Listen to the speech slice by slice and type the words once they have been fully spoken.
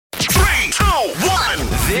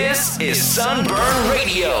This is Sunburn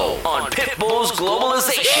Radio on Pitbull's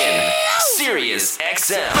Globalization, Sirius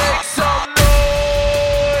XM. Make some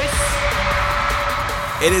noise.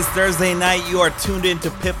 It is Thursday night. You are tuned into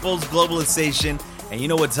Pitbull's Globalization, and you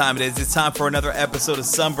know what time it is. It's time for another episode of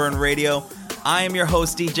Sunburn Radio. I am your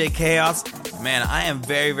host, DJ Chaos. Man, I am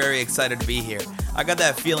very, very excited to be here. I got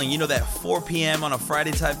that feeling, you know, that 4 p.m. on a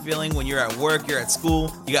Friday type feeling when you're at work, you're at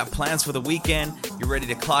school, you got plans for the weekend, you're ready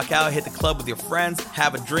to clock out, hit the club with your friends,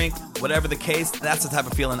 have a drink, whatever the case. That's the type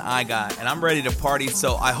of feeling I got, and I'm ready to party,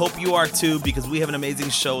 so I hope you are too, because we have an amazing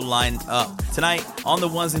show lined up. Tonight, on the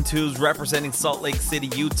ones and twos, representing Salt Lake City,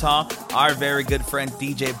 Utah, our very good friend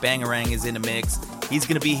DJ Bangarang is in the mix. He's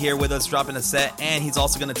going to be here with us dropping a set, and he's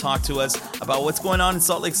also going to talk to us about what's going on in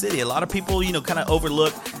Salt Lake City. A lot of people, you know, kind of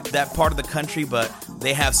overlook that part of the country, but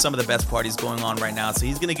they have some of the best parties going on right now. So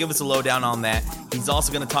he's going to give us a lowdown on that. He's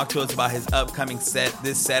also going to talk to us about his upcoming set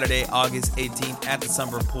this Saturday, August 18th at the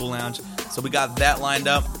Sunburn Pool Lounge. So we got that lined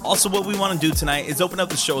up. Also, what we want to do tonight is open up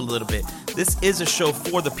the show a little bit. This is a show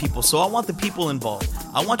for the people, so I want the people involved.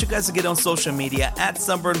 I want you guys to get on social media at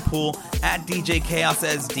Sunburn Pool, at DJ Chaos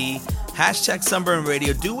SD, hashtag Sunburn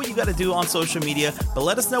Radio. Do what you got to do on social media, but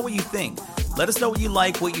let us know what you think. Let us know what you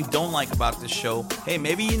like, what you don't like about this show. Hey,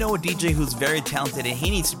 maybe you know a DJ who's very talented and he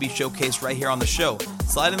needs to be showcased right here on the show.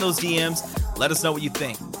 Slide in those DMs. Let us know what you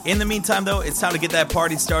think. In the meantime, though, it's time to get that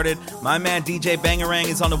party started. My man DJ Bangarang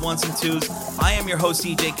is on the ones and twos. I am your host,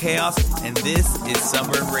 DJ Chaos, and this is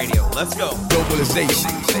Sunburn Radio. Let's go.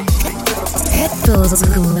 Globalization. Pitbull's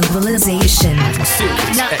Globalization.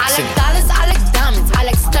 Now I like dollars, I like diamonds, I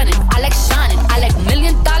like stunning, I like shining, I like $1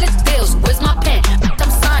 million deals. Where's my pen?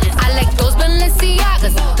 I'm signing. I like those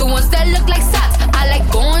Balenciagas, the ones that look like socks. I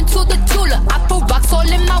like going to the Tula, I put rocks all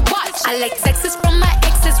in my watch. I like texts from my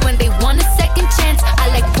exes when they want a second chance. I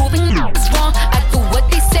like proving it's wrong, I do what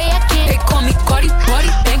they say I can't. They call me Cardi, Cardi,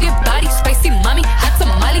 banging body, spicy mommy, hot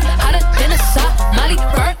tamale, hotter than a Somali.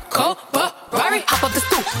 Burn, cold, Ferrari, hop off the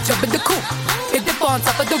stoop, jump in the coupe, hit the bar on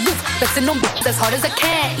top of the roof, flexing on as hard as I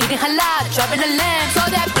can, eating halal, driving a lamb. So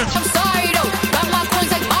that I'm sorry though, got my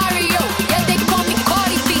coins like Mario. Yeah, they call me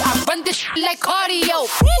Cardi B, I run this shit like cardio.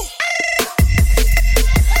 Woo!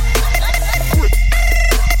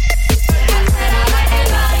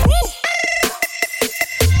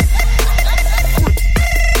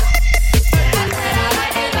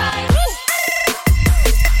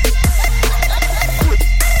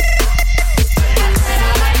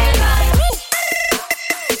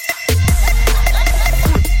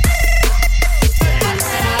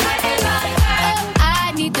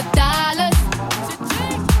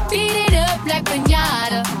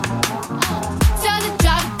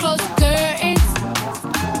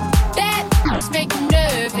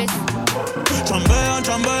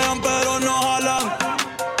 Chambean pero no jalan.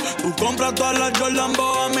 Tú compras todas las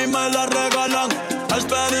Jolambo, a mí me las regalan. I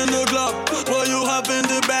spend in the club, what you have in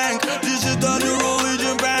the bank. This is the new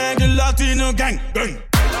religion bank, the Latino gang. Gang.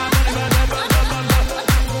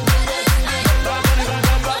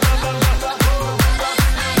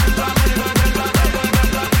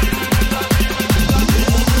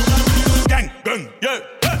 Gang, gang, yeah.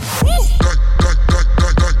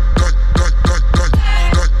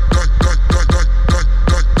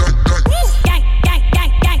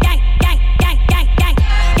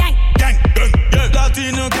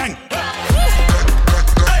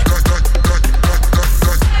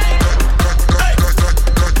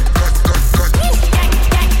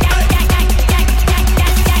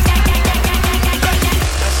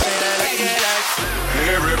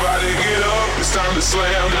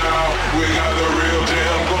 Slam now, we got the real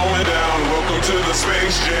jam going down. Welcome to the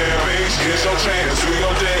Space Jam. Here's your chance, we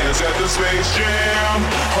gon' dance at the Space Jam.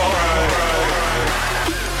 Alright,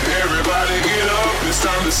 everybody get up, it's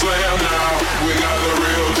time to slam now. We got the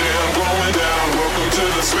real jam going down. Welcome to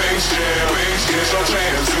the Space Jam. Here's your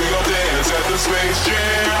chance, we gon' dance at the Space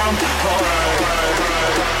Jam. Alright.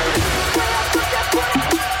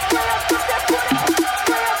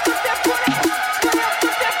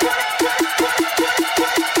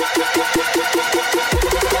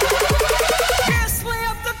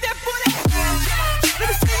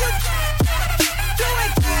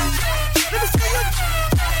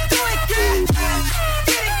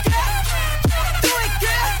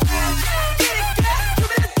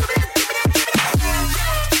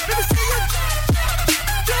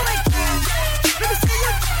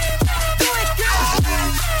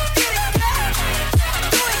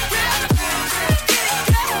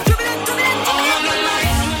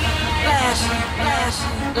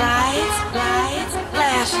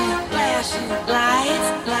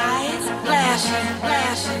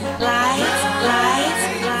 Lights, lights,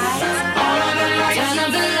 lights, all of the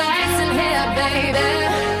lights.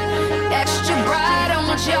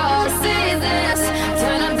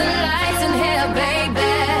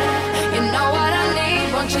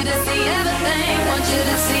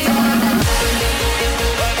 didn't see all of that.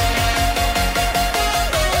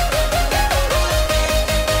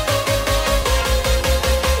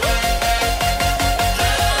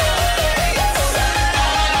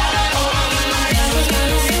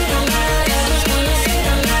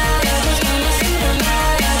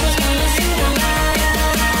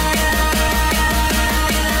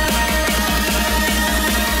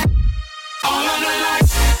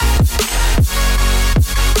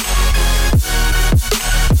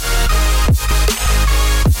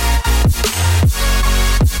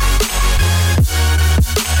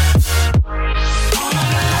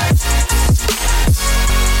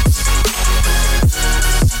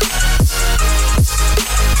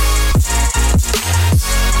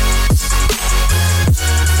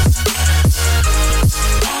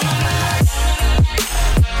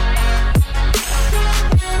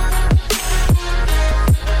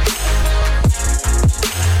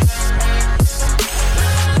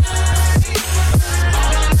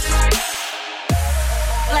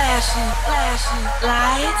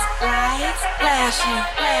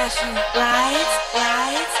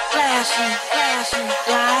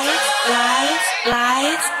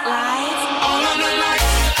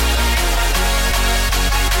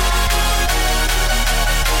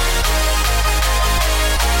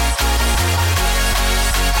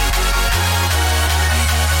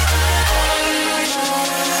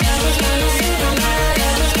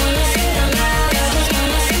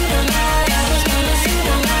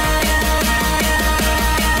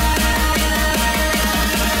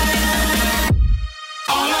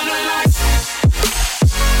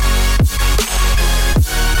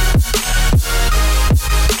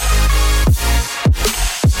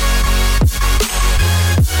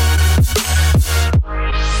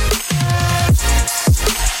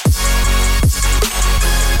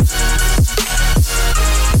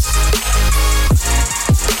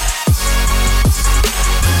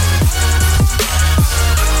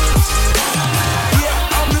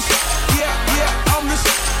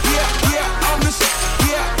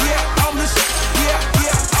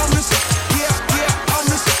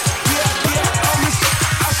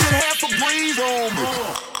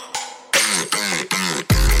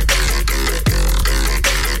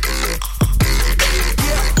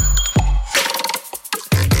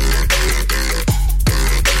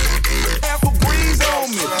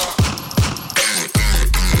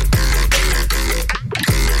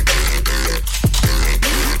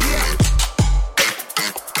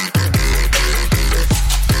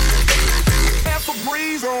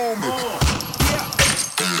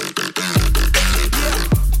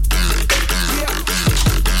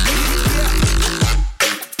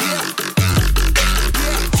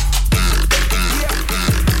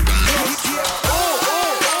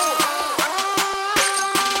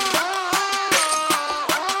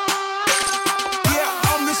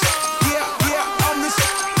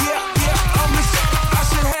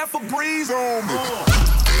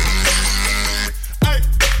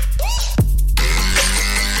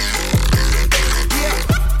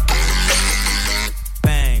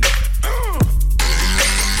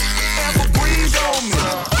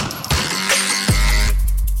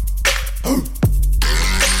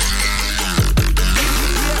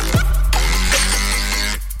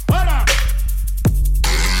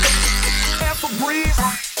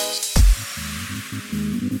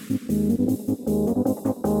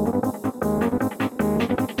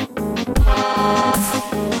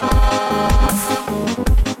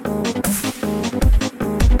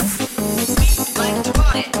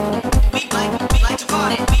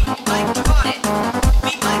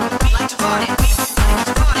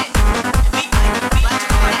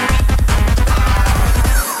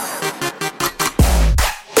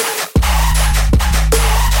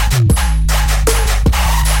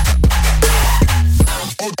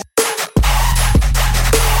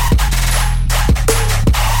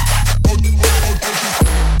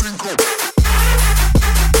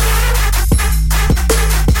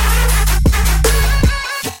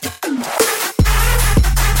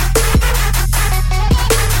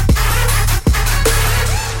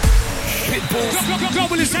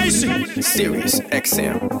 Sirius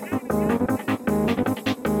XM.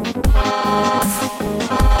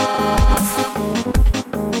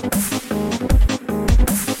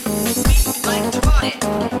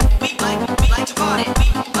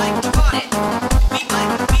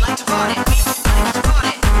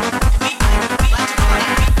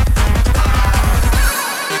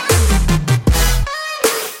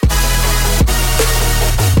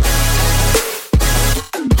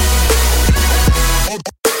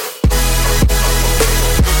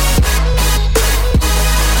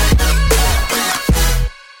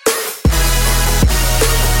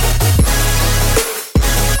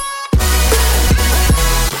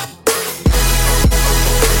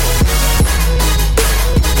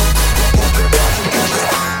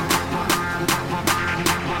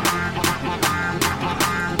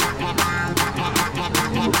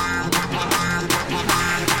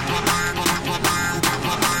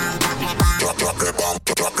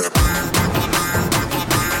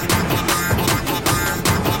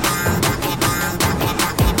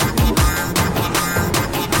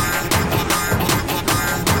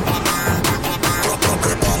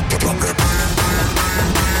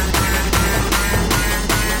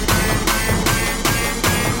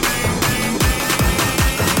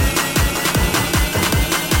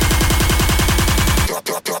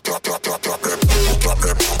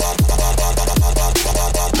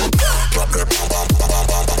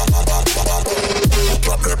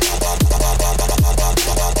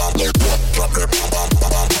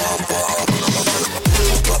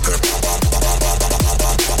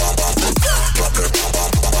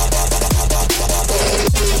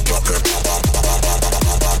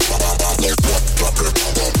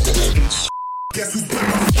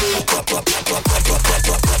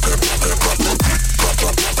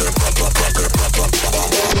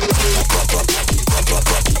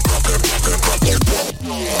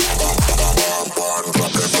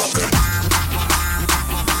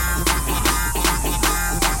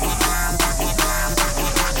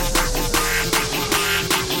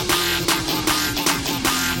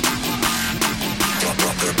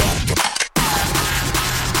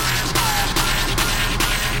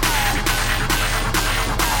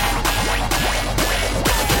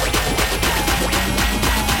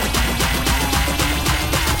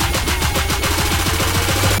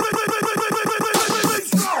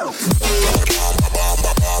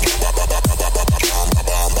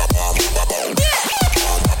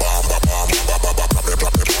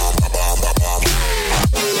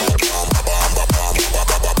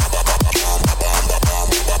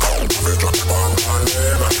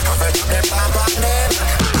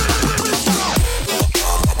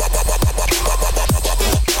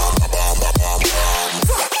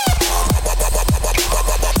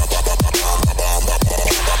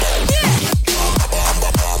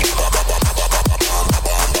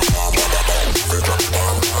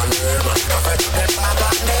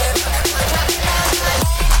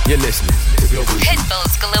 You're listening to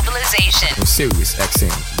Pitbull's Globalization on Sirius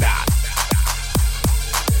XM.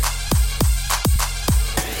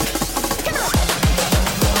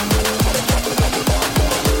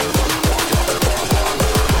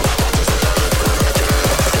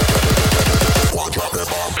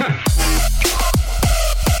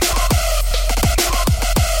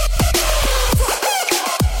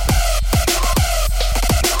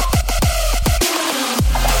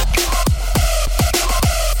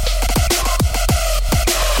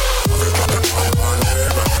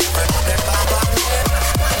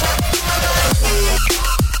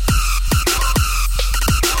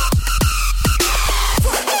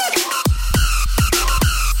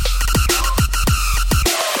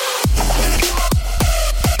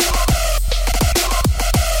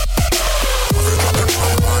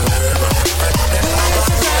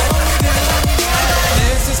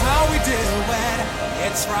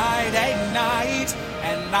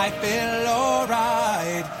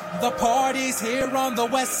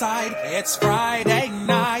 It's Friday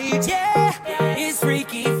night, yeah, it's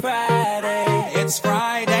Freaky Friday. It's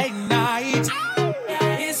Friday night,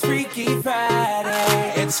 it's Freaky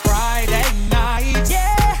Friday. It's Friday night,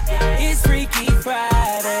 yeah, it's Freaky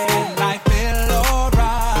Friday. And I feel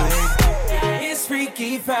alright, it's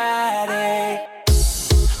Freaky Friday.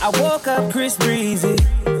 I woke up Chris Breezy,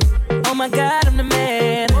 oh my God, I'm the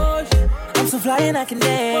man. I'm so fly and I can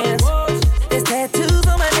dance, there's tattoos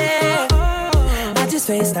on my neck. Just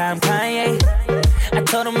FaceTime Kanye. I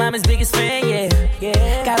told him I'm his biggest fan,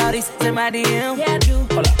 yeah. Got all these in my DM. Yeah, I do.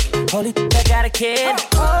 Hold up. Holy, I got a kid.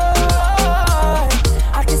 Oh,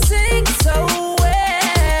 I can sing so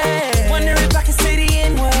well. Wonder if I can say the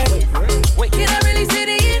N-word. Wait, can I really say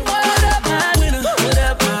the N-word? What up, my winner? What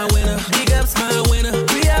up, my winner? Big ups, my winner.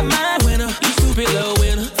 We are my winner. You stupid little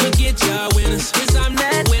winner. Forget y'all winners. Cause I'm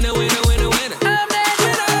that winner, winner, winner, winner. I'm that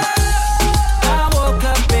winner. I woke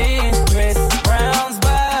up in Chris Brown's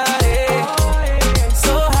body.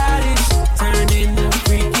 So hottish, turned into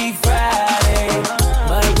Freaky Friday.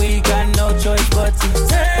 But we got no choice but to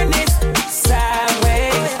turn this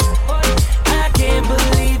sideways. I can't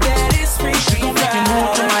believe that it's Freaky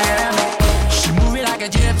Friday. She move it like a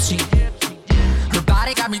gypsy. Her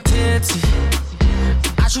body got me tipsy.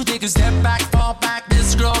 I should take a step back, fall back.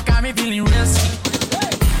 This girl got me feeling risky.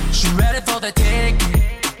 She ready for the taking,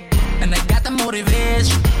 and I got the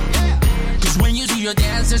motivation. Cause when you do your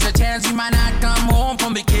dance, there's a chance you might not come home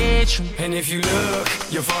from vacation. And if you look,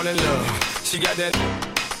 you'll fall in love. She got that,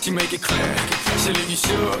 she make it clap. She leave you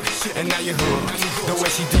shook, and now you hooked. The way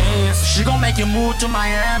she dance, She gon' make you move to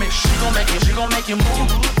Miami. She gon' make you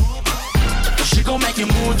move. She gon' make you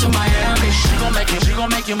move to Miami. She gon'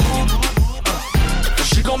 make you move.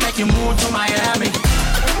 She gon' make you move to Miami.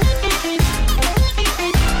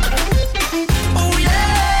 Oh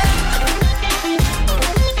yeah.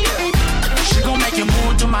 She gon' make you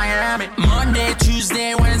move to Miami. Monday,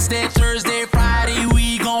 Tuesday, Wednesday, Thursday, Friday,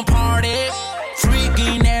 we gon' party.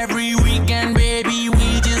 Freaking every weekend, baby,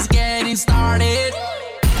 we just getting started.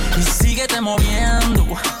 Y síguete moviendo,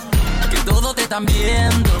 que todos te están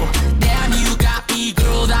viendo. Damn, you got me,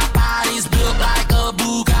 girl, that body's built like a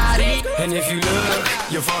Bugatti. and if you look,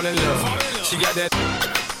 you'll fall in love. She got that,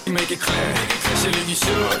 you make it clap. She leave you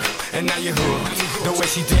shook, and now you hooked. The way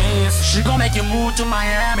she dance, She gon' make you move to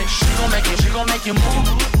Miami. She gon' make you move.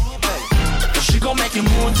 She gon' make you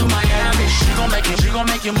move to Miami. She gon'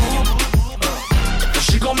 make you move.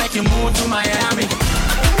 She gon' make you move to Miami.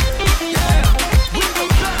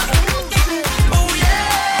 Oh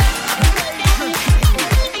yeah.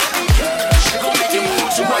 She gon' make you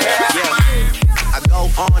move to Miami. Yeah. I go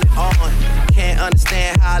on and on. Can't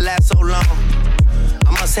understand how I last so long.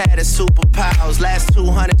 I must have the superpowers. Last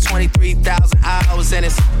 223,000 hours, and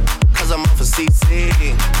it's cause I'm off of CC.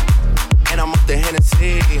 And I'm off the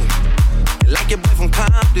Hennessy. And like your boy from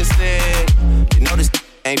Compton said, you know this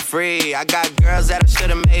ain't free. I got girls that I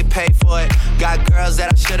should've made pay for it. Got girls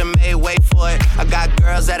that I should've made wait for it. I got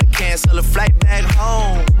girls that'll cancel a flight back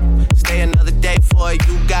home. Stay another day for it.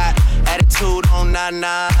 You got attitude on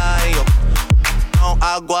 99, yo. On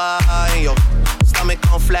agua, and yo. Stomach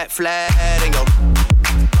on flat, and yo.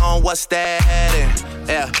 On what's that? And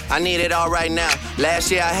yeah, I need it all right now.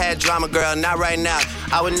 Last year I had drama, girl, not right now.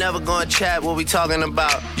 I would never go and chat what we talking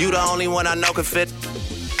about. You the only one I know can fit.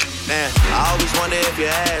 Man, I always wonder if you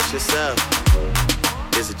ask yourself,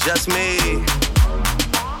 is it just me?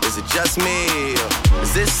 Is it just me? Or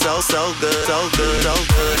is this so good, so good, so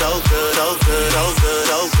good, so good, so good, so good,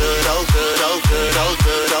 so good, so good, so good, so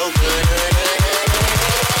good, so good?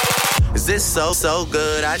 Is this so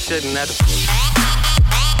good? I shouldn't have to.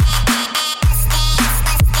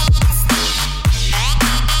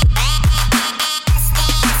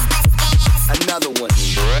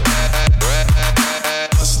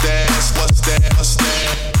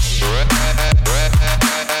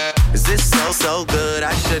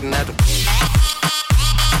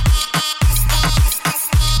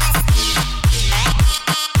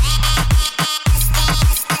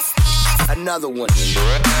 Another one. What's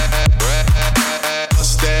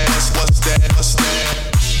that?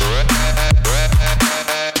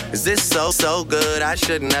 Is this so good? I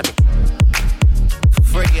shouldn't have for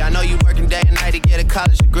free. I know you working day and night to get a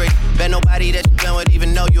college degree. Bet nobody that you been with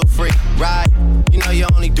even know you're free, right? You know you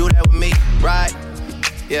only do that with me, right?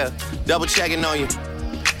 Yeah, double checking on you.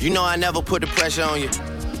 You know I never put the pressure on you.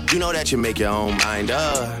 You know that you make your own mind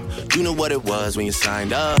up. You knew what it was when you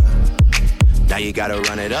signed up. Now you gotta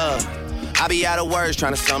run it up. I be out of words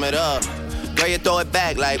trying to sum it up. Girl, you throw it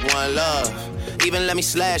back like one love. Even let me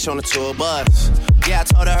slash on the tour bus. Yeah, I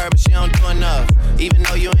told her, but she don't do enough. Even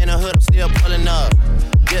though you in the hood, I'm still pulling up.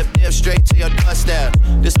 Dip straight to your doorstep.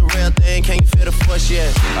 This a real thing, can you feel the force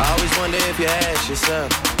yet? I always wonder if you ask yourself,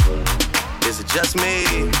 is it just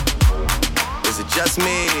me? Is it just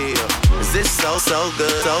me? Is this so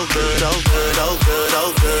good? So good, so good, so good,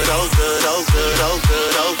 so good, so good, so good, so good, so good,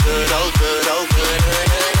 so good, so good, so good.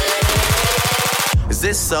 Is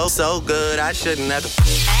this so good? I shouldn't have to.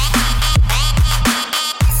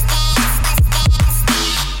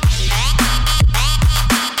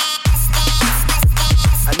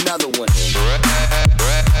 Another one.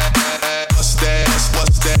 What's that?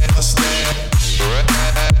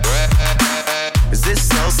 Is this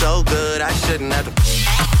so good? I shouldn't have to.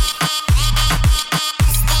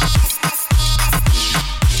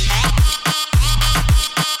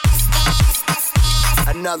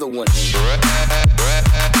 Another one.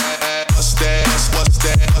 What's that?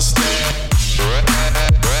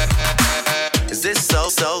 Is this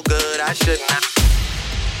so good? I shouldn't have to.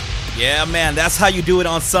 Yeah, man, that's how you do it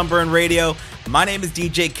on Sunburn Radio. My name is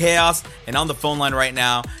DJ Chaos, and on the phone line right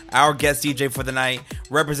now, our guest DJ for the night,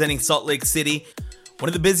 representing Salt Lake City, one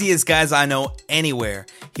of the busiest guys I know anywhere.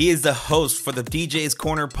 He is the host for the DJ's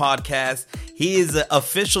Corner podcast. He is the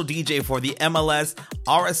official DJ for the MLS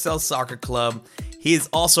RSL Soccer Club. He is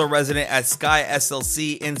also a resident at Sky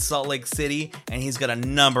SLC in Salt Lake City, and he's got a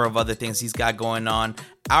number of other things he's got going on.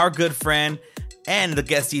 Our good friend and the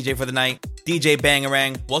guest DJ for the night, DJ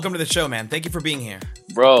Bangarang. Welcome to the show, man. Thank you for being here.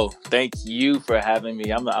 Bro, thank you for having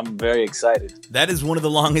me. I'm very excited. That is one of the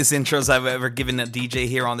longest intros I've ever given a DJ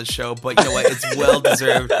here on the show, but you know what? It's well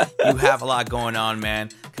deserved. You have a lot going on, man.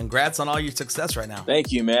 Congrats on all your success right now.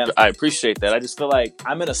 Thank you, man. I appreciate that. I just feel like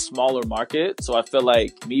I'm in a smaller market, so I feel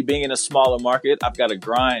like me being in a smaller market, I've got to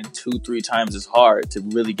grind 2-3 times as hard to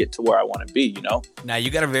really get to where I want to be, you know? Now, you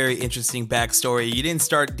got a very interesting backstory. You didn't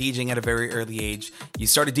start DJing at a very early age. You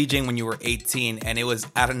started DJing when you were 18, and it was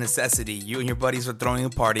out of necessity. You and your buddies were throwing a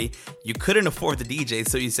party. You couldn't afford the DJ,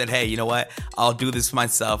 so you said, hey, you know what? I'll do this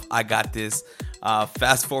myself. I got this.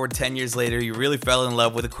 Fast forward 10 years later, you really fell in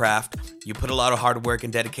love with the craft. You put a lot of hard work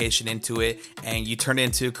and dedication into it, and you turned it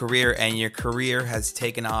into a career, and your career has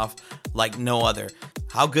taken off like no other.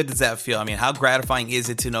 How good does that feel? I mean, how gratifying is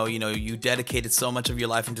it to know, you dedicated so much of your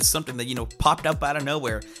life into something that, popped up out of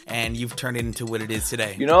nowhere, and you've turned it into what it is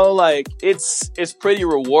today? It's pretty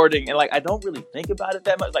rewarding, and I don't really think about it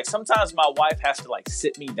that much. Sometimes my wife has to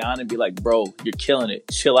sit me down and be like, bro, you're killing it.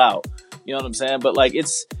 Chill out. You know what I'm saying? But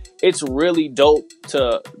it's really dope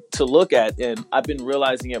to look at, and I've been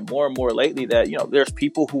realizing it more and more lately that, there's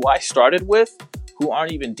people who I started with who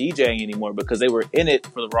aren't even DJing anymore because they were in it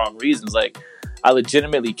for the wrong reasons. I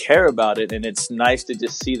legitimately care about it, and it's nice to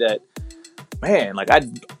just see that, man, I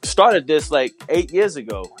started this 8 years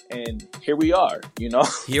ago, and here we are,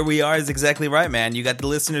 Here we are is exactly right, man. You got the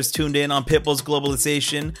listeners tuned in on Pitbull's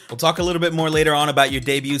Globalization. We'll talk a little bit more later on about your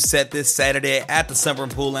debut set this Saturday at the Sunburn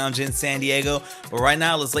Pool Lounge in San Diego. But right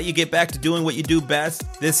now, let's let you get back to doing what you do best.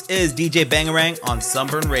 This is DJ Bangarang on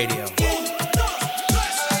Sunburn Radio.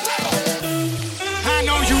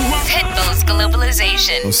 Pitbull's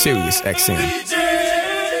Globalization on Sirius XM.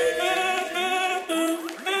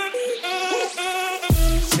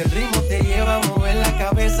 Si el ritmo te lleva a mover la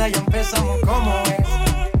cabeza, ya empezamos como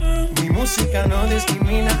es. Mi música no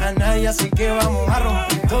discrimina a nadie, así que vamos a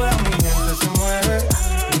romper. Toda mi gente se mueve,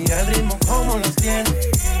 mira el ritmo como los tiene.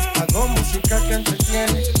 Hago música que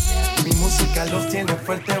entretiene, mi música los tiene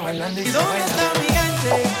fuerte bailando y dónde está mi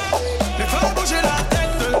gente? Le faut bouger la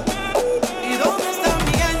tête. ¿Y dónde está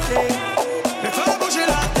mi gente? Le faut bouger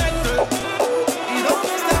la tête. ¿Y dónde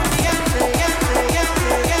está mi gente?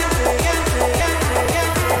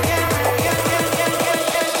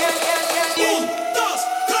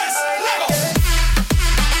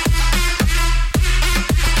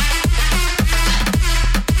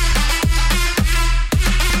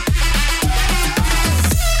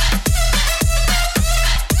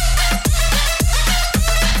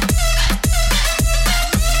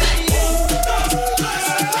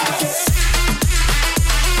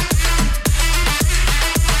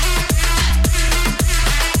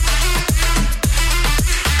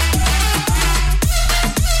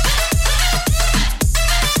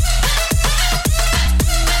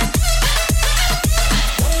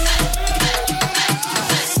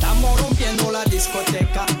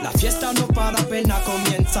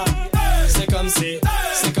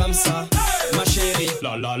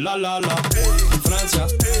 la la la. Francia,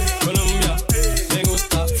 Colombia, le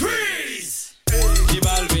gusta freeze. Y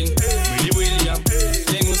Balvin, Willy William,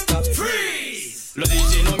 le gusta freeze. Los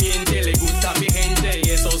DJ no mienten, le gusta mi gente y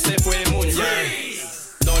eso se fue muy bien.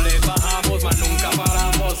 No le bajamos, mas nunca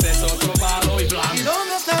paramos, es otro palo y blanco. ¿Y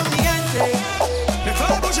dónde está mi gente? Me fue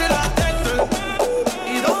a bouger la tête.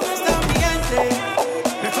 ¿Y dónde está mi gente?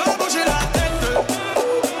 Me fue a bouger la tête.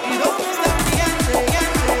 ¿Y dónde está mi gente?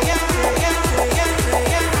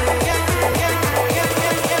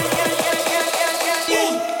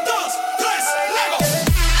 Un, dos, tres, luego.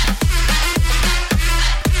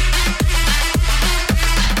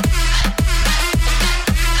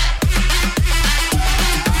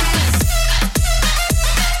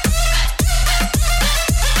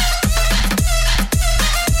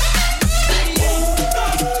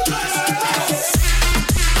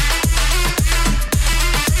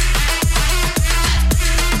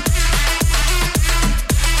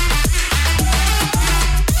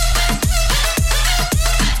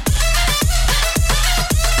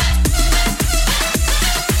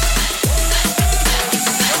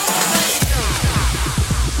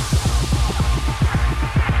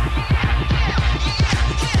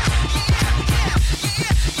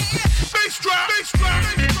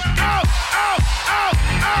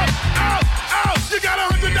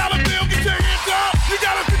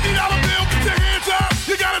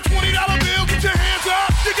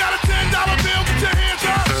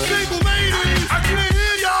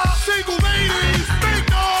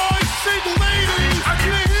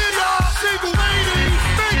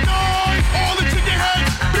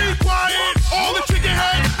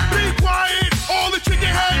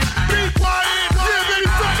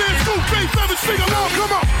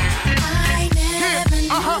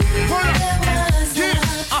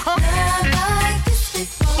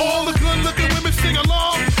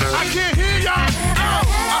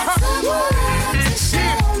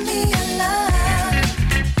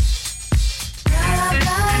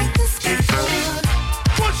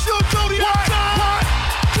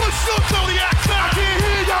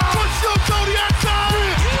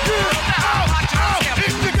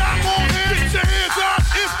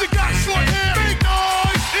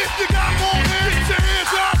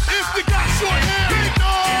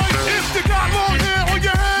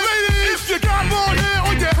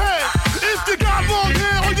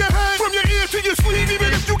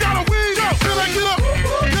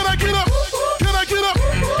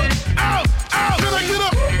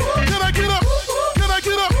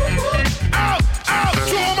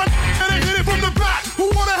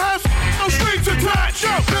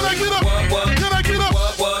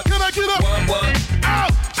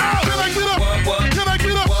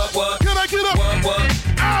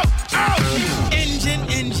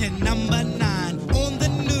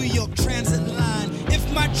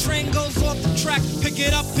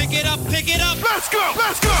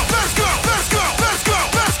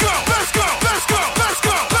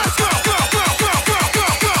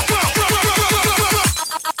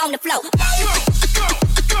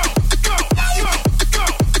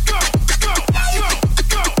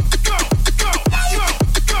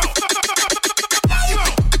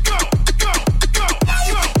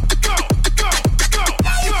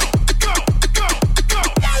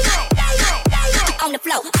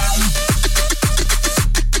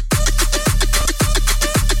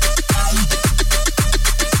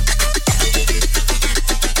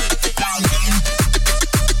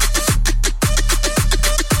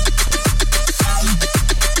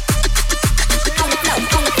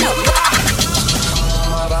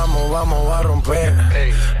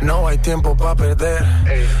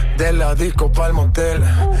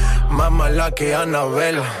 Que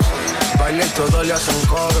Anabel, baile y todo le hacen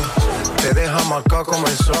coro. Te deja marcado como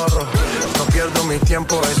el zorro. No pierdo mi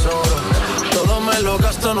tiempo, es oro. Todo me lo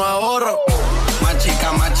gasto, no ahorro. Más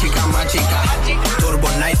chica, más chica, más chica. Turbo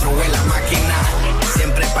Nitro en la máquina.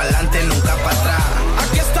 Siempre pa'lante, nunca para atrás.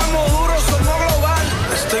 Aquí estamos duros, somos global.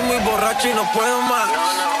 Estoy muy borracho y no puedo más.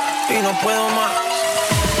 Y no puedo más.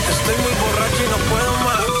 Estoy muy borracho y no puedo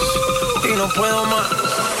más. Y no puedo más.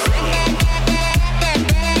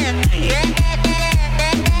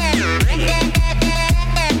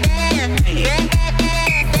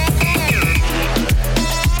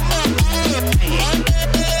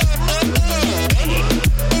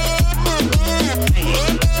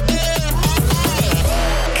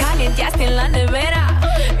 Calienteaste en la nevera,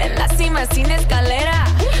 en la cima sin escalera,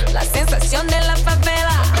 la sensación de la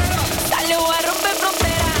favela salió a romper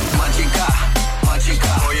fronteras. Machica,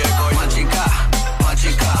 machica, oye, machica,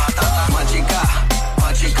 machica.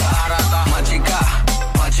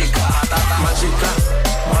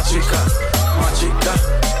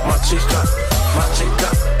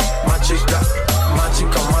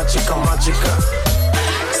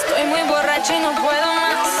 borracho y no puedo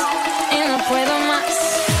más, y no puedo más.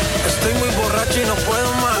 Estoy muy borracho y no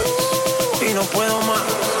puedo más, y no puedo más.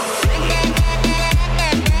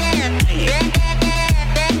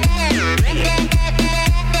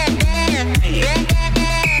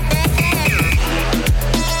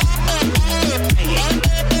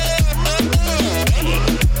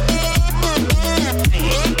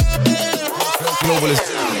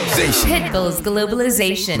 Pitbull's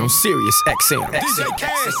Globalization. On Sirius XM. DJ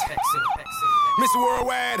Cass, Miss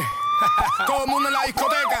Worldwide. Todo el mundo en la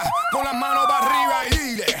discoteca, con las manos para arriba y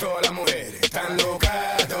dile. Todas las mujeres están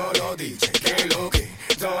locas, todos los DJs, que lo que.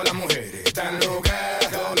 Todas las mujeres están locas,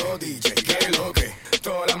 todos los DJs, que lo que.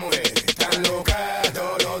 Todas las mujeres están locas,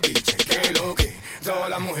 todos los DJs, que lo que. Todas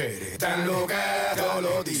las mujeres están locas, todos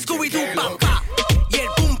los DJs. Scooby-Doo, papá. Y el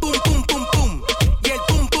pum, pum, pum, pum, pum. Y el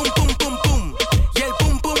pum, pum, pum, pum, pum. Y el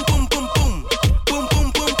pum, pum, pum, pum, pum. Pum,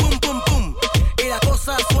 pum, pum, pum, pum, pum. Y la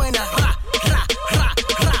cosa suena ra, ra, ra,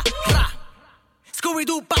 ra, ra.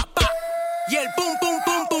 Scooby-Doo, papá. Y el pum, pum,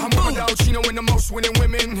 pum, pum, pum. I'm out, Chino in the most winning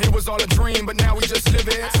women. It was all a dream, but now we just live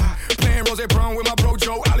it. Playing Rose Brown with my bro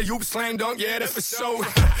Joe. Alley-oop, slam dunk, yeah, that's for sure.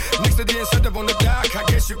 Next to the incentive on the dock, I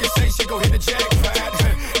guess you could say she go hit the jackpot.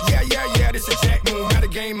 Yeah, this a jack move. Not a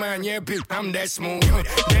game man, yeah, bitch, I'm that smooth.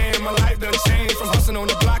 Damn, my life done changed from hustling on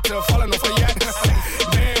the block to falling off a yacht.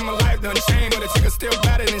 Damn, my life done changed, but the chick is still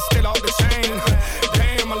battered and still off the chain.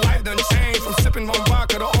 Damn, my life done changed from sipping on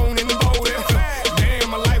vodka to owning the boat. Damn,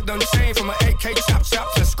 my life done changed from an AK chop chop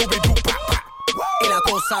to Scooby-Doo pop pop. Y la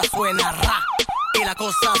cosa suena ra. Y la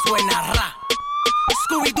cosa suena ra.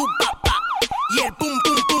 Scooby-Doo, papá. Y el pum,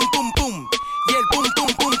 pum, pum, pum, pum. Y el pum, pum,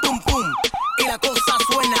 pum, pum, pum. Y la cosa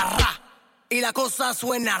suena ra. Y la cosa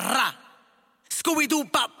suena ra. Scooby-Doo,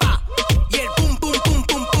 papá. Y el pum, pum, pum,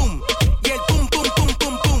 pum, pum. Y el pum, pum, pum,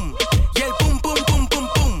 pum, pum. Y el pum, pum, pum, pum,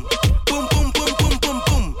 pum. Pum, pum, pum, pum, pum,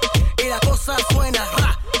 pum. Y la cosa suena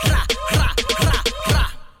ra, ra, ra, ra,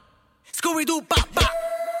 ra. Scooby-Doo, papá.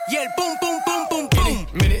 Y el pum, pum, pum, pum, pum.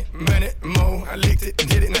 Minute, more. I licked it,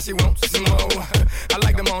 did it, now she wants some more. I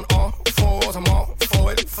like them on all fours, I'm all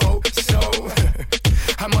for it, for show.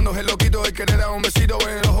 Armando el loquito, el que le da un besito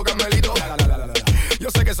en el ojo carmelito. Yo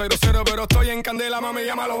sé que soy grosero, pero estoy en candela, mami,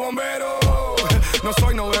 llama a los bomberos. No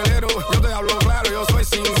soy novelero, yo te hablo claro, yo soy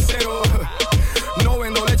sincero. No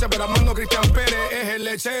vendo leche, pero Armando Cristian Pérez es el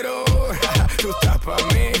lechero. Tú estás pa'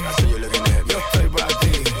 mí, yo estoy pa'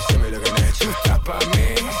 ti. Tú estás pa'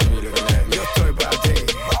 mí, yo estoy pa' ti.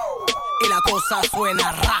 Y la cosa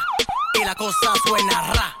suena ra. Y la cosa suena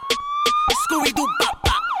ra. Scooby-Doo,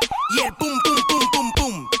 papá. Y el pum, pum, pum, pum,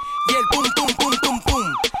 pum. Y el pum, pum, pum, pum,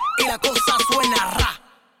 pum. Y la cosa suena ra.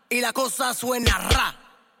 Y la cosa suena ra.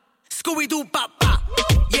 Scooby-Doo, papá.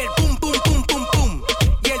 Y el pum, pum, pum, pum, pum.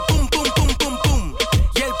 Y el pum, pum, pum, pum, pum.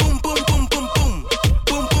 Y el pum, pum, pum, pum, pum.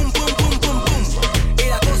 Pum, pum, pum, pum, pum, pum. Y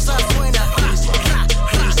la cosa suena ra, ra,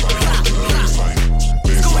 ra, ra, ra.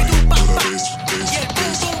 Scooby-Doo, papá. Y el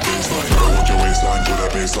pum, pum, pum, pum, pum. Work your waistline to the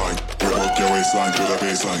baseline. Work your waistline to the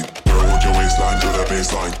baseline. Work your waistline to the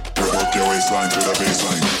baseline. Work your waistline to the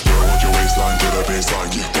baseline. Work your waistline to the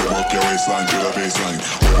baseline. Work your waistline to the baseline.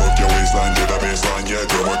 Work your waistline to the baseline. Yeah,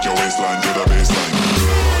 work your waistline to the baseline.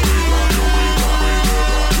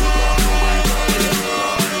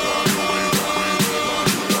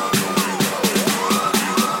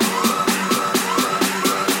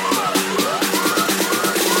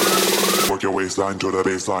 Work your waistline to the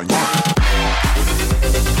baseline.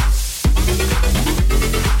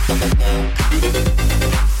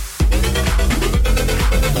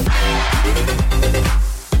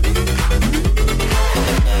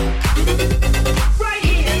 Right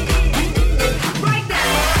here, right now.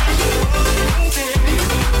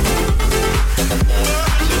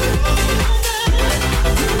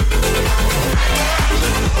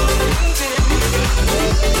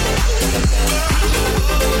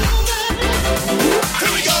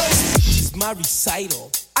 Here we go. This is my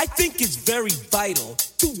recital. I think it's very vital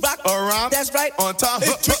to rock around. That's right, on time.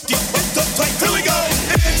 It's tricky. It's the tight. Here we go.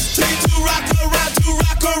 It's tricky to rock around. To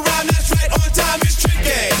rock around. That's right, on time. It's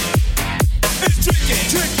tricky. It's tricky.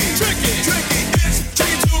 Tricky. Tricky. Tricky. It's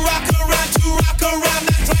tricky to rock around. To rock around.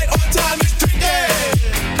 That's right, on time. It's tricky.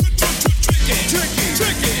 Tricky. Tricky.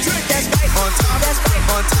 Tricky. Tricky. That's right, on time. That's right,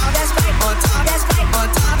 on time. That's right, on time. That's right, on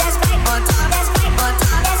time. That's right, on time. That's right, on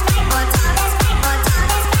time. That's right, on time. That's right, on time.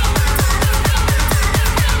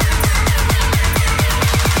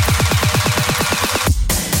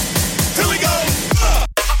 Here we go.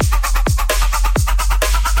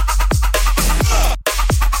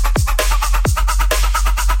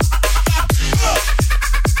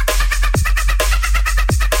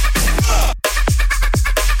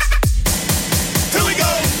 Here we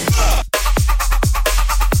go.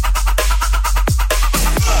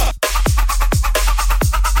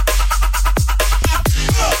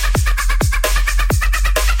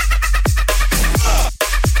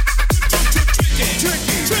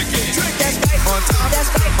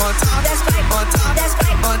 on top, that's right, on top, that's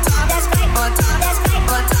right, on top, that's right, on top, that's right,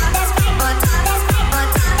 on top, that's right, on top, that's right, on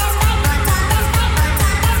top, that's right, on top, that's right, on top, that's right, on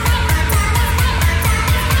top, that's right, on top,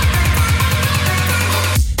 that's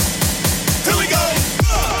right. Here we go.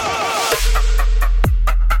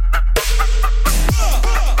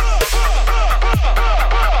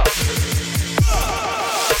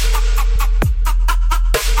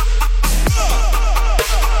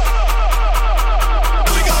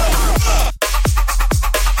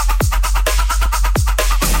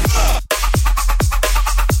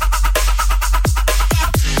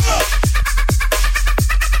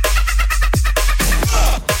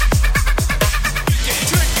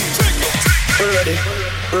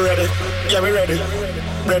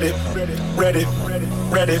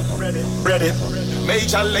 Ready.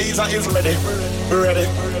 Major laser is ready. Ready.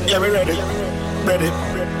 Yeah, we ready. Ready.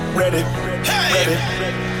 Hey.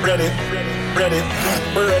 Ready.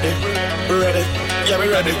 We're ready. Yeah, we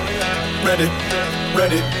ready. Ready.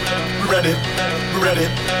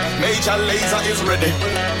 Major laser is ready.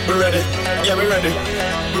 Ready. Yeah, we ready.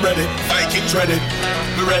 Vikings ready.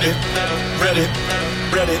 Ready.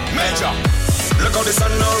 Major. Look how the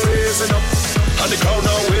sun now raising up, and the crowd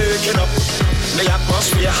now waking up. The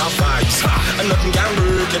atmosphere have vibes, and nothing can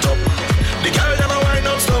break it up. The girl them a wine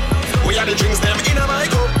non-stop. We are the drinks them in a my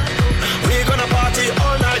cup. We gonna party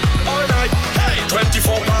all night. Hey,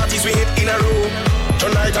 24 parties we hit in a row.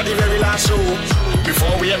 Tonight at the very last show.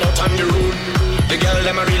 Before we are out on the road, the girl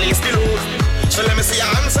them a release the load. So let me see your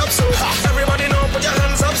hands up, so everybody know, put your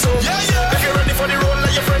hands up, so yeah. If you're ready for the road,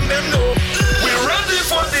 let your friend them know. We're ready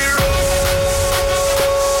for the road.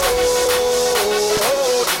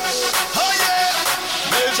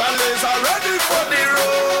 Are ready for the road.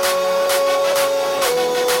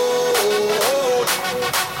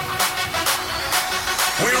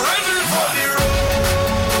 We're ready for the road.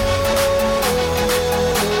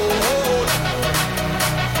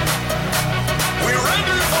 We're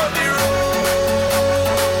ready for the road.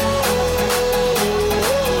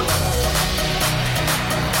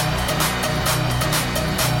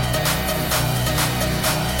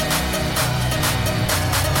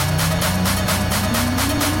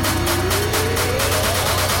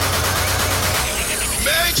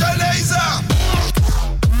 Major laser.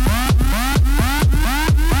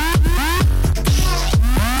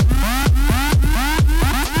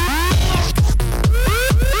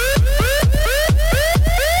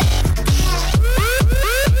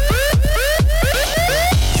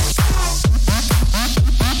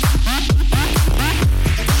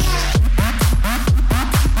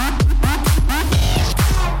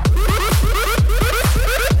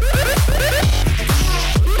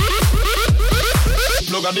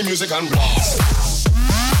 Plug on the music and blast.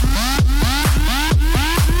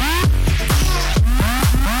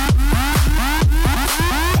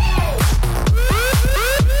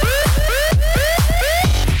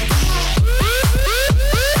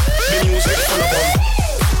 The music full of fun.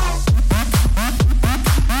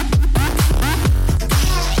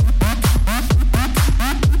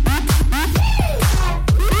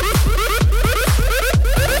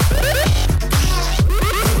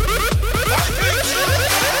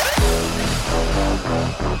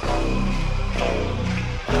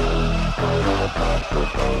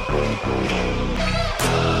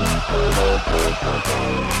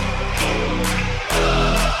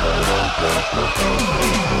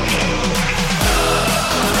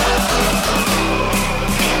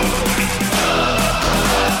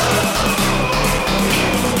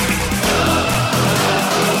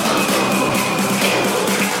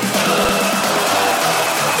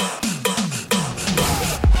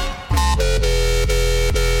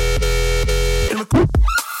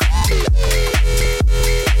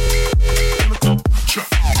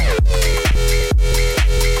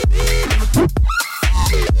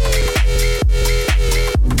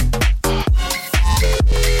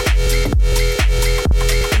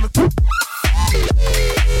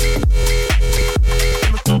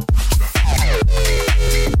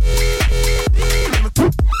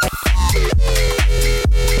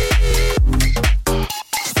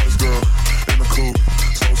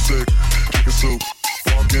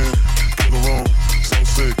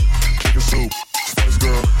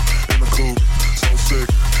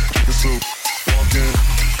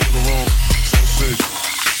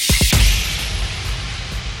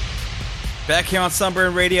 Back here on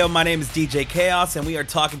Sunburn Radio, my name is DJ Chaos, and we are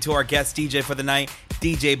talking to our guest DJ for the night,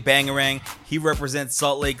 DJ Bangarang. He represents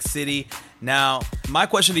Salt Lake City. Now, my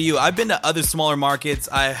question to you, I've been to other smaller markets.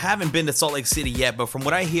 I haven't been to Salt Lake City yet, but from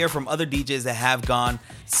what I hear from other DJs that have gone,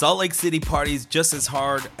 Salt Lake City parties just as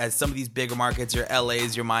hard as some of these bigger markets, your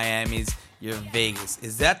LAs, your Miamis, you're Vegas.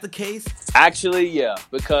 Is that the case? Actually, yeah,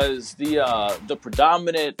 because the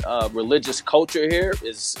predominant religious culture here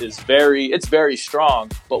is very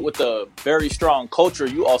strong. But with a very strong culture,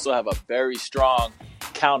 you also have a very strong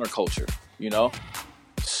counterculture. You know,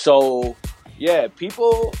 so yeah,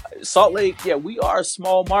 Salt Lake, yeah, we are a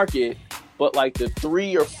small market, but like the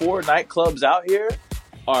 3 or 4 nightclubs out here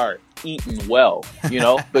are eating well. You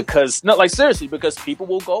know, because seriously, because people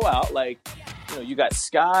will go out like. You know, you got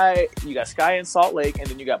Sky in Salt Lake, and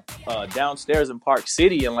then you got downstairs in Park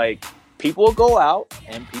City, and like people will go out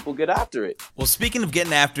and people get after it. Well, speaking of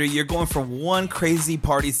getting after it, you're going from one crazy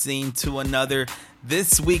party scene to another.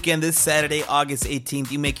 This weekend, this Saturday, August 18th,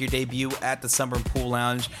 you make your debut at the Sunburn Pool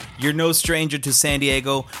Lounge. You're no stranger to San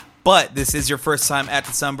Diego, but this is your first time at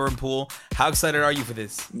the Sunburn Pool. How excited are you for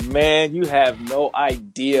this? Man, you have no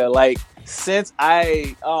idea. Like since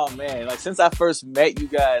I first met you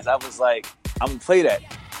guys, I was like, I'm gonna play that.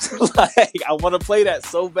 Like I want to play that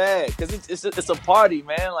so bad because it's a party,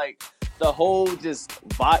 man. Like the whole just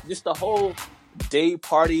the whole day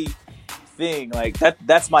party thing. Like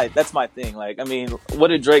that's my thing. Like I mean, what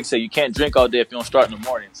did Drake say? You can't drink all day if you don't start in the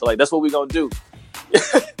morning. So like that's what we gonna do.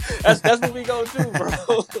 that's what we gonna do, bro.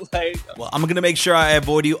 Like, well, I'm gonna make sure I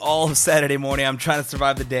avoid you all of Saturday morning. I'm trying to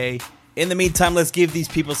survive the day. In the meantime, let's give these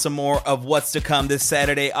people some more of what's to come this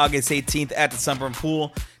Saturday, August 18th at the Sunburn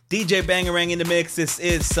Pool. DJ Bangarang in the mix. This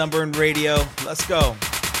is Sunburn Radio. Let's go.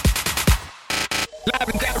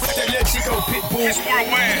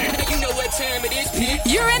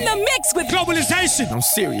 You're in the mix with Globalization on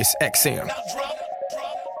Sirius XM.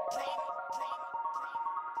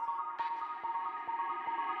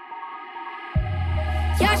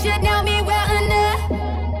 Y'all should know me well enough.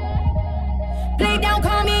 Play down,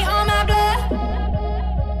 call me on my blood.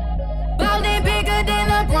 Ballin' bigger than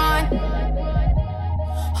LeBron.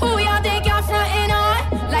 Who y'all think y'all frontin'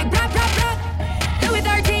 on? Like blah, blah, blah. Louis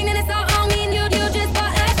 13 and it's all on me and you just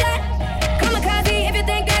bought a shot. Kamikaze if you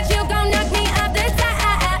think that you gon' knock me off the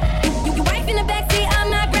side. You wife in the backseat of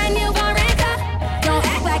my brand new foreign car. Don't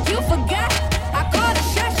act like you forgot. I call the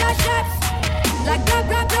shots. Like blah,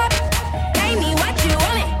 blah, blah. Pay me what you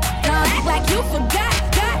want it. Don't act like you forgot.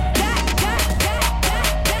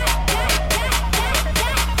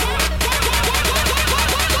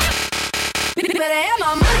 Better have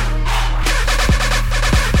my money.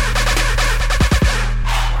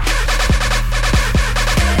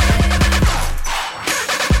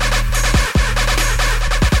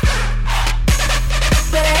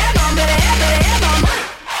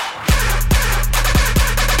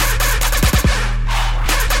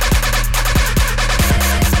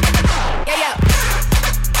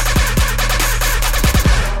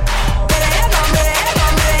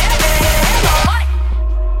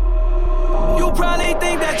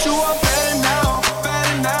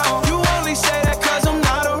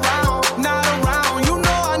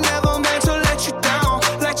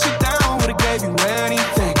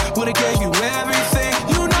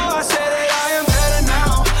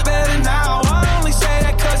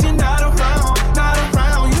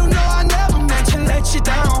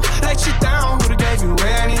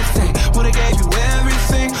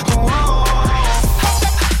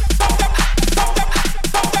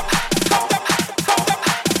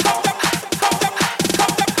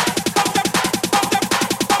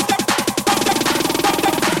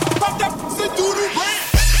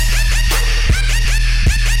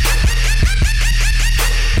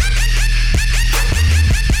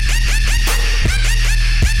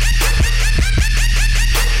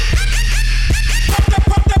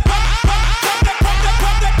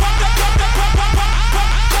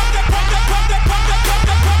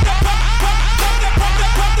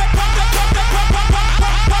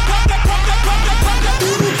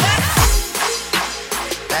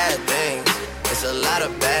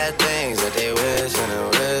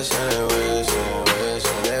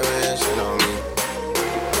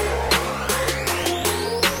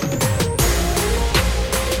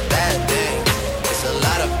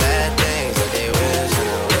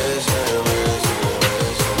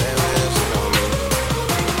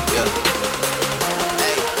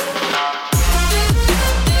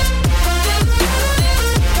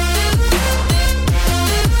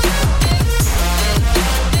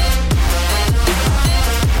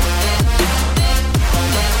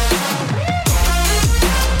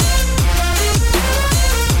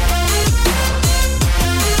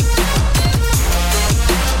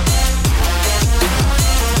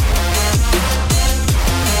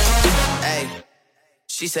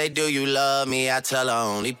 She say, do you love me? I tell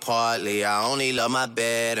her only partly. I only love my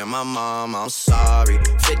bed and my mom, I'm sorry.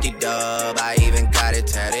 50 dub, I even got it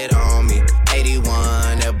tatted on me.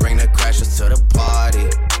 81, they'll bring the crashers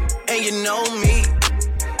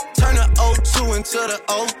to the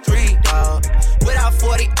 03, dawg. Without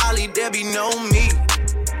 40 Ollie, there be no me.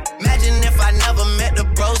 Imagine if I never met the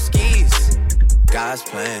broskies. God's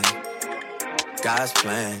plan, God's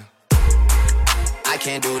plan. I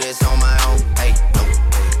can't do this on my own, hey, no.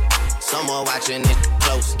 Someone watching it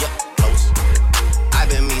close, yeah, close. I've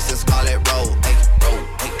been me since Scarlet Road, hey,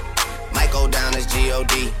 hey. Might go down as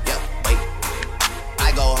G.O.D., yeah, wait.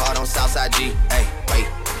 I go hard on Southside G, hey, wait.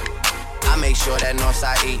 I make sure that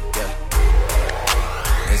Northside E, yeah.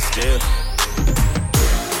 And still,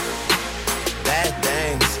 bad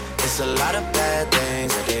things, it's a lot of bad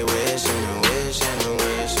things that they wishing and wishing and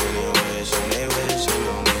wishing and wishing they wishing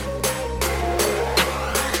on me.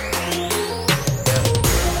 Yeah.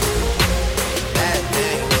 Bad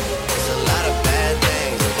things, it's a lot of bad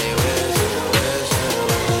things that they wishing and wishing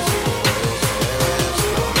and wishing and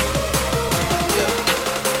wishing on me. Yeah.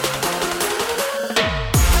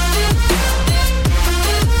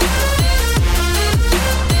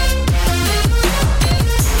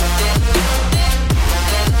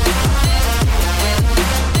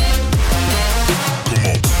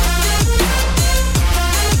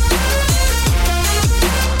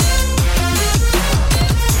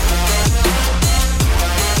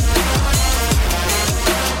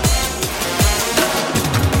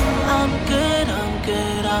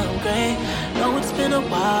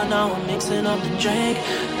 Now I'm mixing up the drink.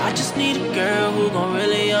 I just need a girl who gon'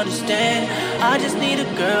 really understand. I just need a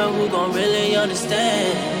girl who gon' really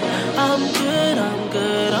understand. I'm good, I'm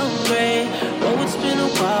great. Oh, it's been a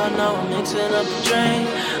while, now I'm mixing up the drink.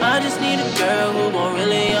 I just need a girl who gon'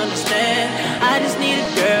 really understand. I just need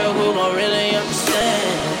a girl who gon' really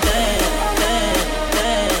understand.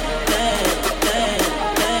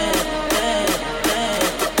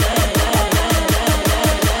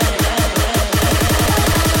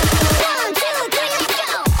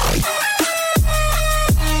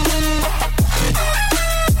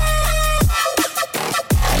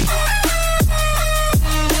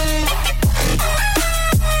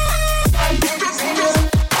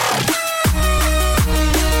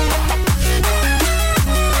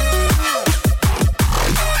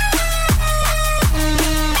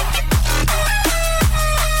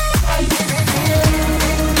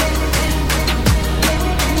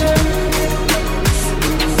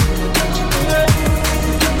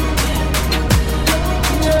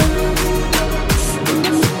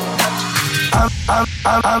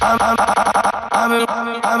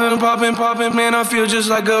 I've been popping, man, I feel just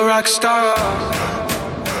like a rock star.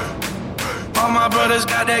 All my brothers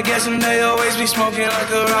got that gas and they always be smoking like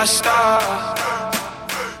a rock star.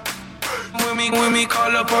 When me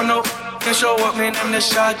call up on no and show up, man, them the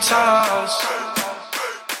shot toss.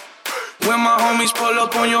 When my homies pull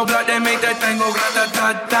up on your block, they make that thing go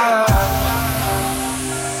grata-ta-ta.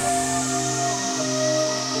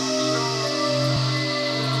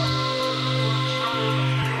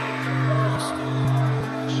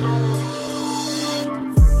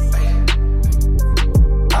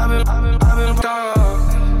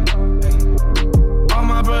 All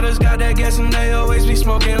my brothers got that gas and they always be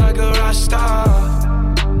smoking like a rock star.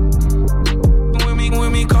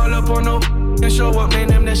 When me call up on no and show up, man,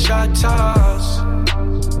 them the shot toss.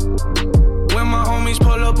 When my homies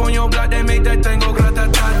pull up on your block, they make that thing go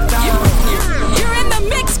grata-ta-ta. You're in the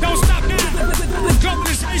mix, don't stop now. With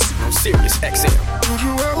Globalization. Sirius XM. Would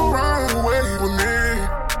you ever run away with me?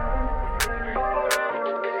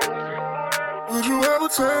 Would you ever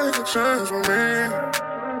take a chance with me?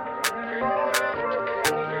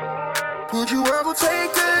 Would you ever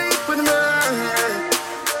take a leap with me?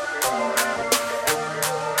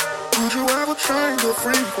 Would you ever change your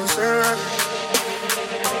frequency?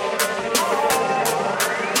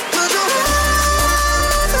 Would you ever?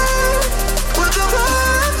 Would you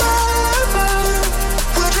ever?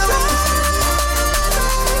 Would you ever?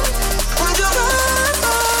 Would you ever?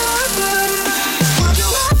 Would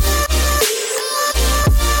you ever?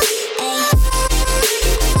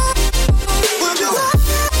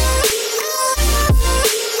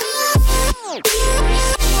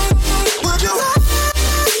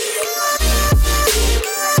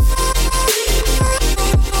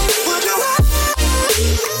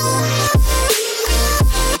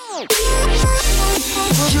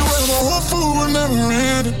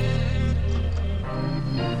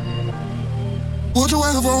 Would you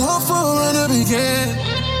ever hope for in the beginning?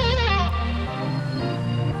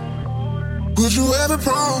 Would you ever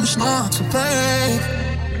promise not to break?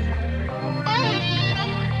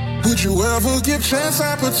 Would you ever give chance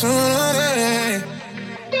opportunity?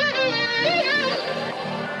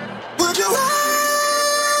 Would you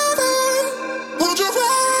ever? Would you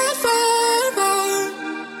ever?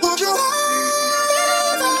 Would you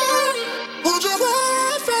ever? Would you ever?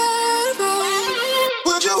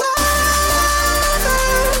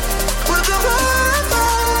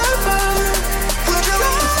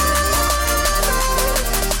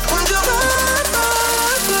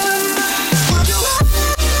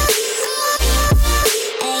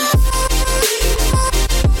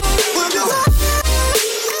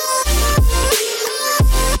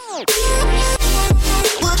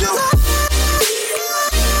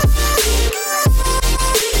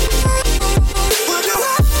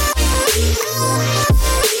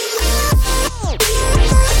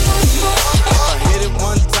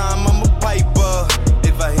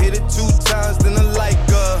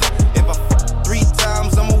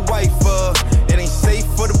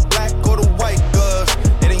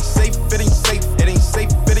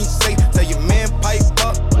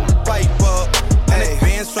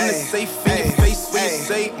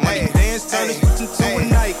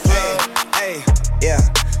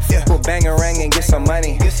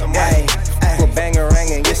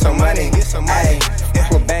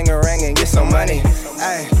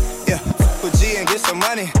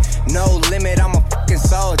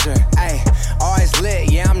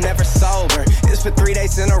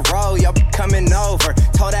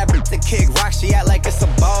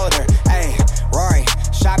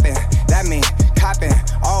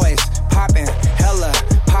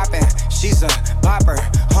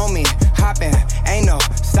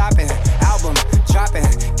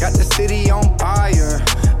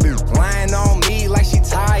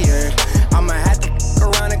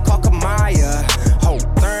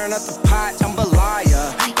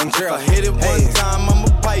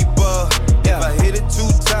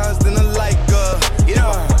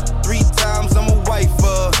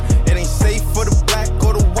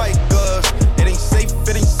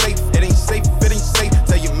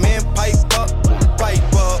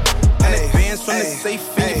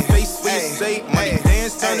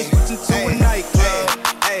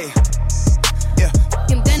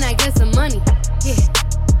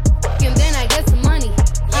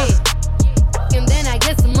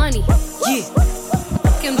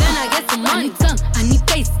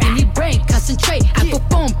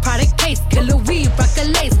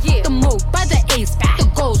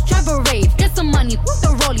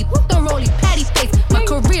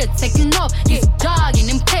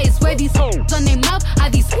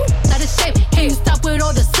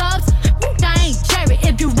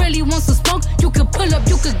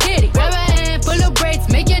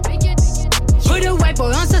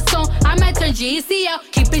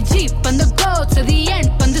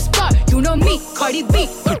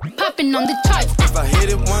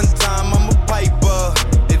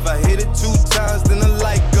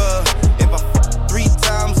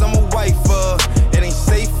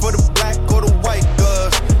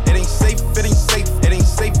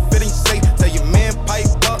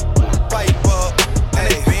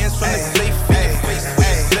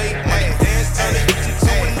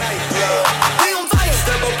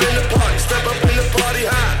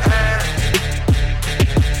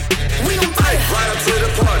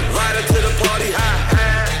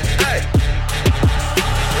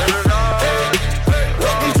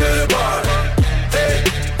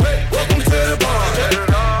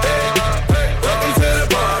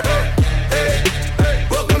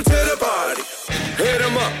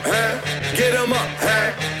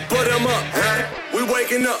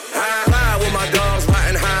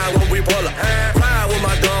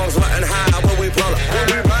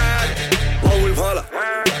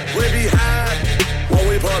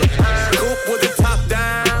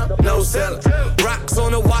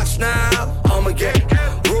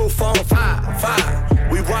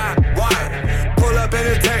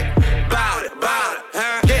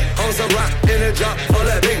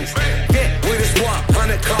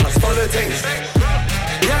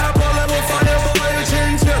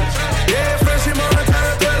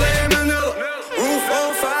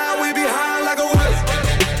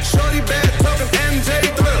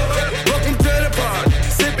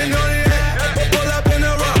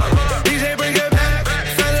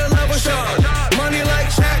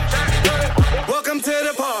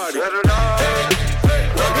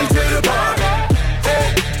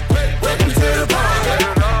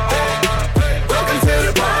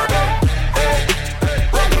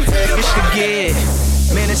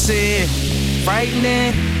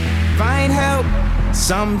 Frightening, find help.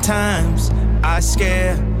 Sometimes I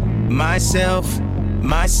scare myself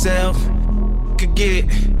could get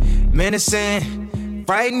menacing,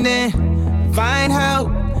 frightening, find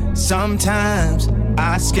help. Sometimes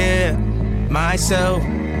I scare myself.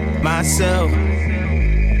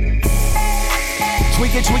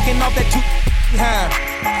 Tweaking off that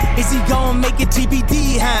huh? Is he gon' make it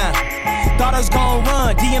TBD, huh? Thought I was gon'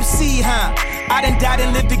 run DMC, huh? I done died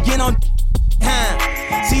and lived again on,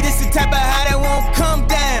 huh? See, this the type of high that won't come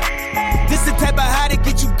down. This the type of high that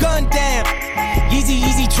get you gunned down.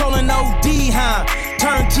 Easy trolling OD, huh?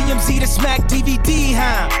 Turn TMZ to smack DVD,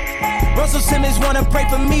 huh? Russell Simmons wanna pray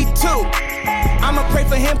for me too. I'ma pray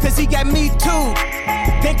for him cause he got me too.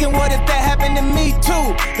 Thinking what if that happened to me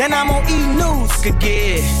too? Then I'm on E! News. Could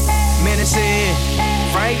get menacing,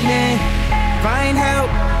 frightening, find help.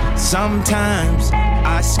 Sometimes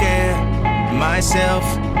I scare myself.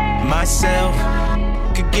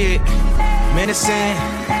 Could get menacing,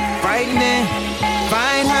 frightening,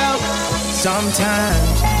 find help.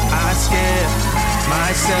 Sometimes I scare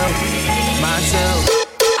myself.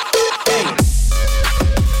 Hey.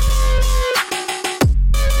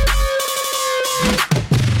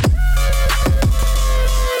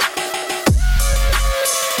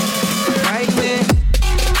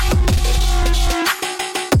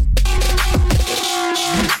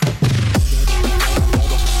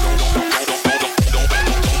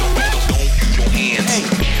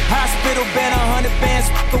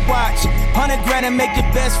 Watch 100 grand and make your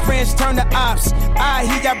best friends turn to ops. I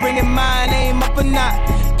hear y'all bringing my name up a notch.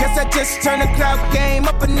 Guess I just turned the clout game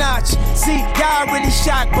up a notch. See, y'all really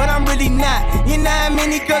shocked, but I'm really not. You know how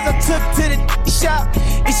many girls I took to the shop?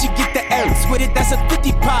 If you get the L's with it, that's a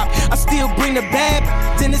 50 pop. I still bring the bad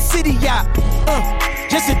in the city, y'all.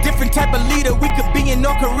 Just a different type of leader. We could be in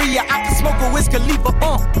North Korea. I could smoke a Wiz Khalifa,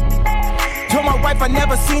 Told my wife I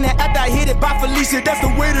never seen it after I hit it by Felicia. That's the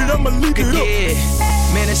way that I'ma leave it up. Yeah,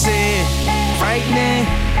 menacing, frightening,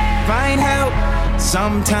 find help.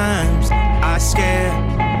 Sometimes I scare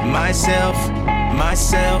myself.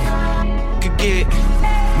 Could get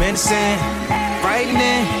menacing,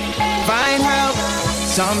 frightening, find help.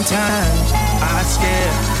 Sometimes I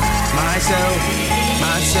scare myself.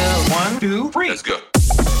 1, 2, 3. Let's go.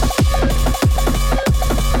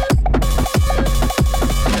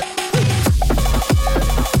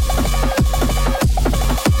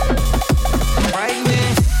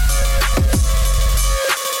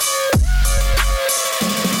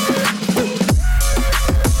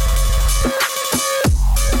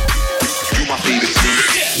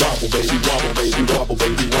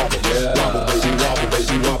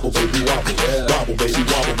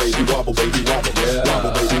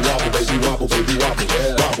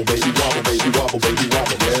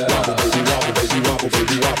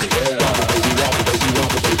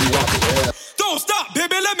 Don't stop,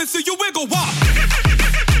 baby, let me see you wiggle wop.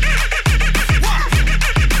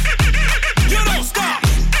 You don't stop.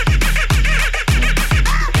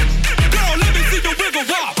 Girl, let me see you wiggle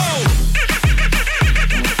wop.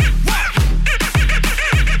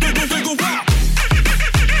 Wiggle wop.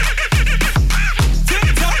 Tick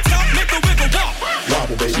tock tock, make the wiggle wop.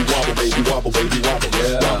 Wobble baby, wobble baby, wobble baby, wobble,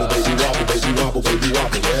 yeah. Wobble baby, wobble baby, wobble baby,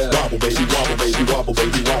 wobble, yeah. Wobble baby, wobble baby, wobble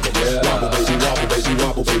baby, wobble, yeah. Wobble baby, wobble baby,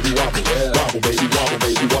 wobble baby, wobble, yeah. Wobble baby, wobble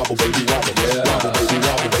baby, wobble baby, wobble, yeah.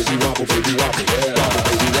 Wobble baby, wobble baby, wobble baby, wobble, yeah. Wobble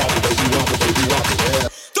baby, wobble baby, wobble baby, wobble, yeah.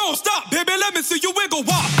 Don't stop, baby, let me see you wiggle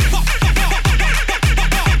wop.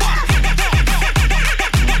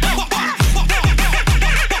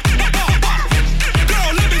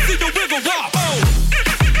 Girl, let me see you wiggle wop.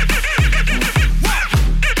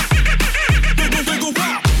 Wiggle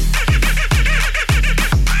wop.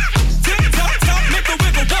 Tick tock tock, make the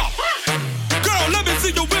wiggle wop. Girl, let me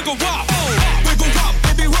see you wiggle wop. Wiggle wop,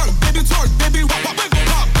 baby, work, baby, twerk, baby, wop, wop, wiggle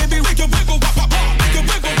wop, baby, we can wiggle wop, wop, wop. We can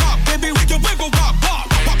wiggle wop, baby, we can wiggle wop, wop,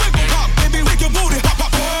 wop, wiggle wop, baby, we can move it, wop,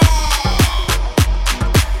 wop, wop.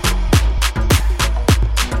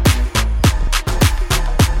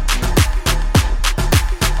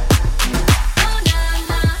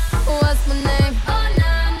 What's my name?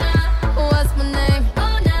 What's my name? What's my name?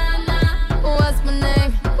 What's my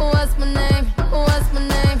name? What's my name? What's my name? What's my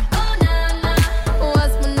name?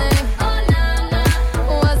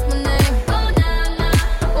 What's my name?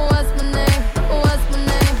 What's my name?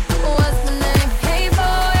 What's my name? Hey boy, I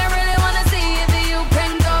really wanna see if you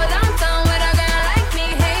can go downtown with a girl like me.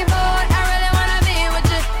 Hey boy, I really wanna be with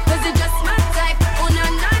you, 'cause you're just my type. Oh na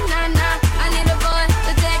na na na, I need a boy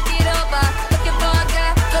to take it over. Looking for a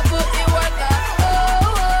girl to put me work up.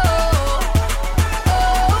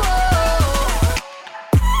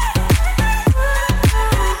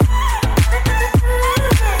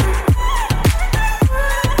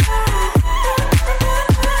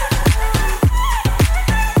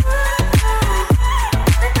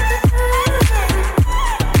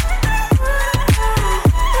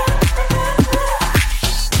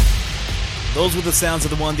 Those were the sounds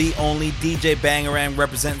of the one, the only DJ Bangarang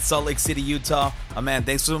representing Salt Lake City, Utah. Man,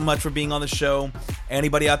 thanks so much for being on the show.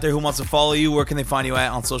 Anybody out there who wants to follow you, where can they find you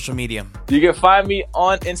at on social media? You can find me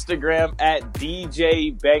on Instagram at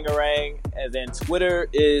DJ Bangarang, and then Twitter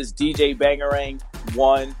is DJ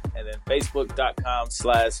Bangarang1, and then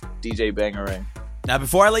Facebook.com/DJ Bangarang. Now,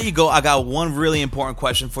 before I let you go, I got one really important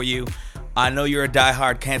question for you. I know you're a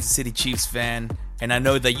diehard Kansas City Chiefs fan, and I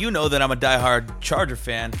know that you know that I'm a diehard Charger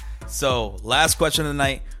fan. So, last question of the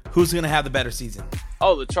night, who's going to have the better season?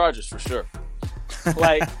 Oh, the Chargers for sure.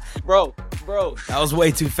 Like, bro. That was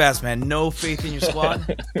way too fast, man. No faith in your squad?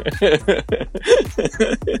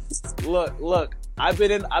 Look. I've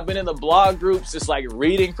been in the blog groups just like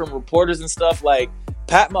reading from reporters and stuff. Like,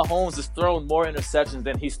 Pat Mahomes has thrown more interceptions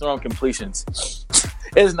than he's thrown completions.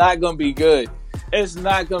 It's not going to be good. It's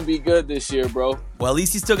not going to be good this year, bro. Well, at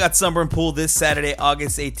least you still got Sunburn Pool this Saturday,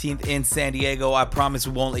 August 18th in San Diego. I promise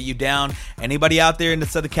we won't let you down. Anybody out there in the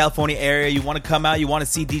Southern California area, you want to come out, you want to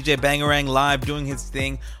see DJ Bangarang live doing his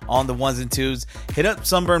thing on the ones and twos, hit up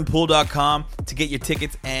sunburnpool.com to get your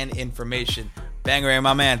tickets and information. Bangarang,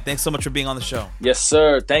 my man, thanks so much for being on the show. Yes,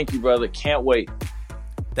 sir. Thank you, brother. Can't wait.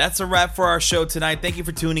 That's a wrap for our show tonight. Thank you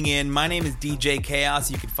for tuning in. My name is DJ Chaos.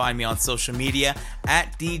 You can find me on social media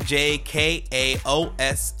at DJ KAOSSD.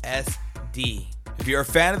 If you're a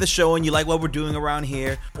fan of the show and you like what we're doing around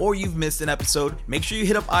here, or you've missed an episode, make sure you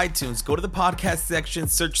hit up iTunes. Go to the podcast section,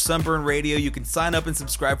 search Sunburn Radio. You can sign up and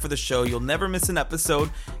subscribe for the show. You'll never miss an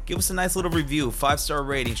episode. Give us a nice little review, 5-star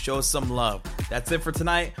rating. Show us some love. That's it for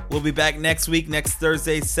tonight. We'll be back next week, next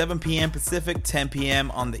Thursday, 7 p.m. Pacific, 10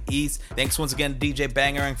 p.m. on the East. Thanks once again to DJ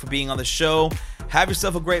Bangarang for being on the show. Have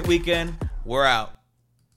yourself a great weekend. We're out.